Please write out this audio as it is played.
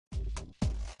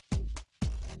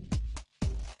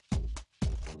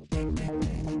We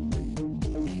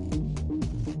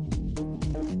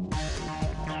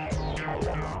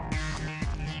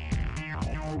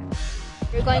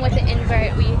were going with the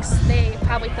invert weeks. They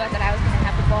probably thought that I was going to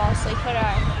have the ball, so we put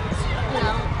our,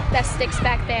 best sticks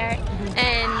back there,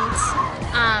 and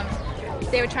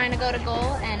they were trying to go to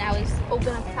goal, and I was open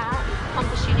up top, pumped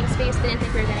the shooting space. They didn't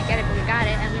think we were going to get it, but we got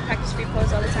it, and we practiced free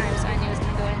throws all the time, so I knew it was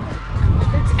going to go in.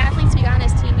 The athletes we got on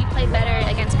this team, we play better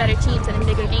against better teams, and in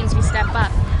bigger games we step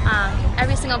up.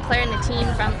 Every single player in the team,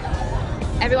 from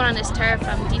everyone on this turf,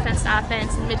 from defense to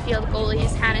offense and midfield,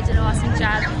 goalies, Hannah did an awesome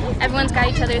job. Everyone's got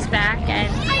each other's back, and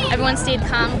everyone stayed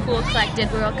calm, cool,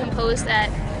 collected. We were all composed at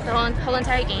the whole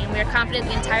entire game. We were confident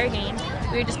the entire game.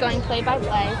 We were just going play by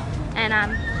play and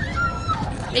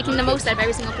making the most out of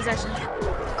every single possession.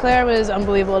 Claire was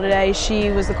unbelievable today. She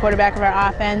was the quarterback of our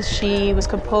offense. She was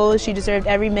composed. She deserved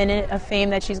every minute of fame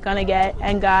that she's going to get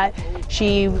and got.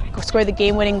 She scored the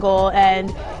game-winning goal,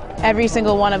 and every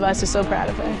single one of us is so proud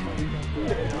of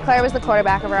her. Claire was the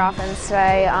quarterback of our offense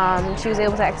today. She was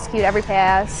able to execute every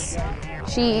pass.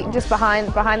 She just behind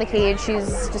the cage.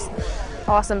 She's just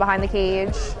awesome behind the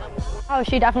cage. Oh,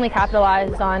 she definitely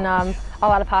capitalized on a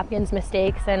lot of Hopkins'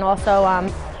 mistakes, and also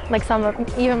like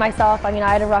even myself. I mean, I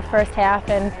had a rough first half,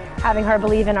 and having her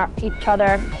believe in each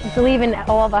other, believe in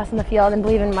all of us in the field, and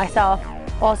believe in myself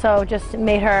also just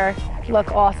made her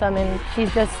look awesome. And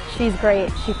she's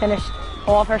great. She finished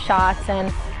all of her shots,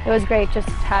 and it was great just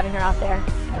having her out there.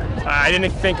 I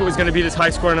didn't think it was going to be this high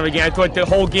scoring of a game. I thought the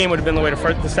whole game would have been the way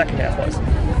the second half was.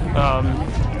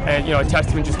 And a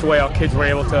testament just the way our kids were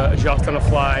able to adjust on the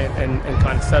fly and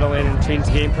kind of settle in and change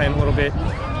the game plan a little bit,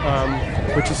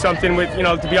 which is something with,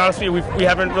 to be honest with you, we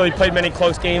haven't really played many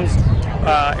close games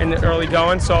in the early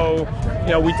going, so,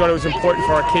 we thought it was important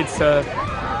for our kids to,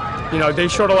 they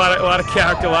showed a lot of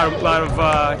character, a lot of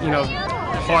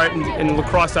heart and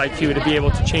lacrosse IQ to be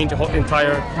able to change a whole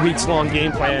entire weeks-long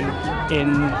game plan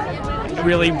in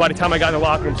really, by the time I got in the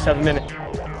locker room, 7 minutes.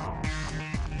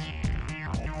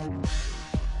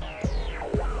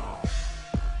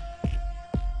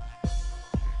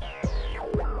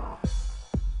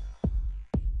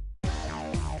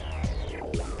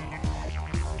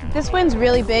 This win's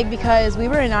really big because we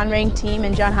were a non-ranked team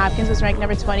and Johns Hopkins was ranked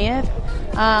number 20th.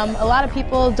 A lot of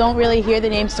people don't really hear the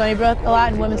name Stony Brook a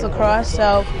lot in women's lacrosse,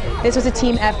 so this was a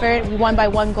team effort. We won by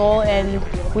 1 goal, and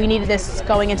we needed this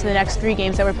going into the next 3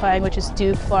 games that we're playing, which is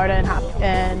Duke, Florida,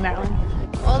 and Maryland.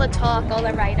 All the talk, all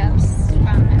the write-ups from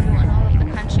everyone all over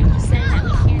the country just saying that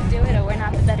we can't do it or we're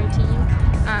not the better team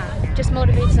just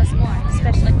motivates us more,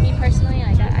 especially like me personally.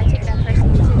 I take that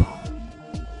personally too.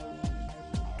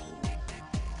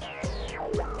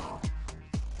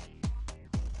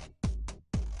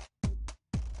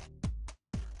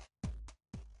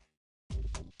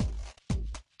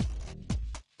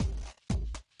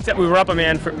 We were up a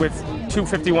man with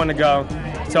 2:51 to go,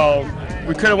 so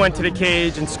we could have went to the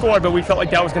cage and scored, but we felt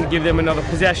like that was going to give them another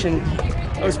possession.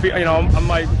 Your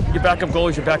backup goalie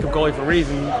is your backup goalie for a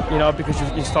reason, because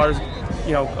your starters,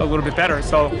 a little bit better.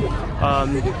 So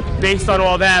based on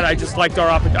all that, I just liked our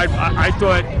I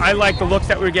thought I liked the looks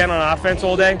that we were getting on offense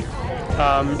all day.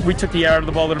 We took the air out of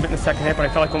the ball a little bit in the second half, but I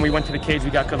felt like when we went to the cage,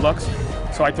 we got good looks.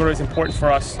 So I thought it was important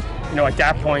for us, at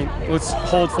that point, let's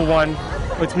hold for one.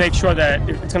 Let's make sure that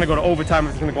if it's going to go to overtime,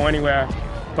 if it's going to go anywhere,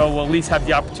 but we'll at least have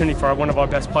the opportunity for one of our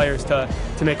best players to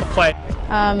make a play.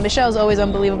 Michelle's always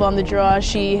unbelievable on the draw.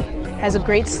 She has a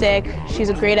great stick. She's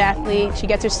a great athlete. She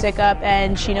gets her stick up,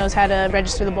 and she knows how to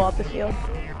register the ball up the field.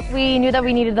 We knew that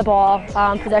we needed the ball.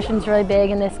 Possession's really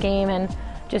big in this game, and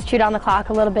just chew down the clock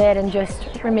a little bit and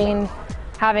just remain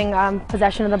having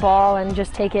possession of the ball and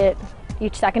just take it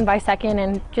each second by second,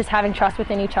 and just having trust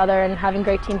within each other and having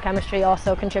great team chemistry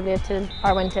also contributed to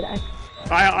our win today.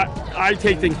 I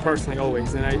take things personally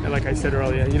always, and like I said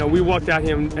earlier, we walked out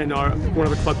here and one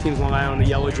of the club teams on Long Island, the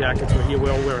Yellow Jackets, were here,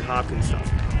 we're all wearing Hopkins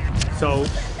stuff. So,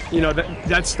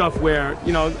 that's stuff where,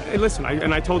 hey, listen,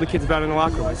 I told the kids about it in the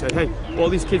locker room. I said, hey, all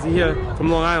these kids are here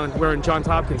from Long Island wearing Johns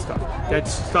Hopkins stuff.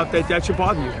 That's stuff that should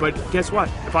bother you. But guess what?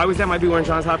 If I was them, I'd be wearing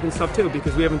Johns Hopkins stuff too,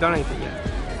 because we haven't done anything yet.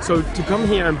 So to come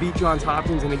here and beat Johns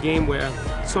Hopkins in a game where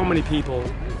so many people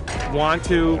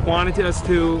wanted us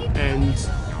to, and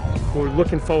were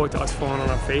looking forward to us falling on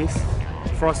our face,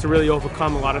 for us to really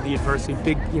overcome a lot of the adversity,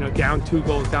 big, down 2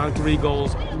 goals, down 3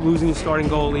 goals, losing your starting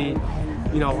goalie,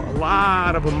 a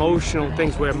lot of emotional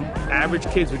things where average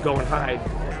kids would go and hide.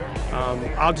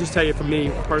 I'll just tell you, for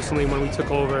me personally, when we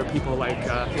took over, people like,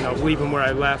 leaving where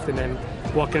I left and then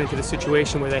walking into the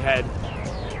situation where they had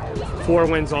 4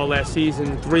 wins all last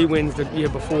season, 3 wins the year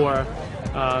before,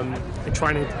 and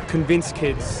trying to convince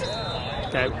kids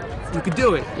that you could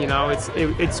do it. You know,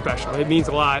 it's special. It means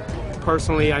a lot.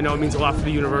 Personally, I know it means a lot for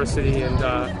the university, and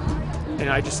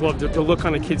I just love the look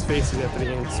on the kids' faces after the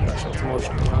game. It's special. It's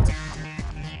emotional. You know?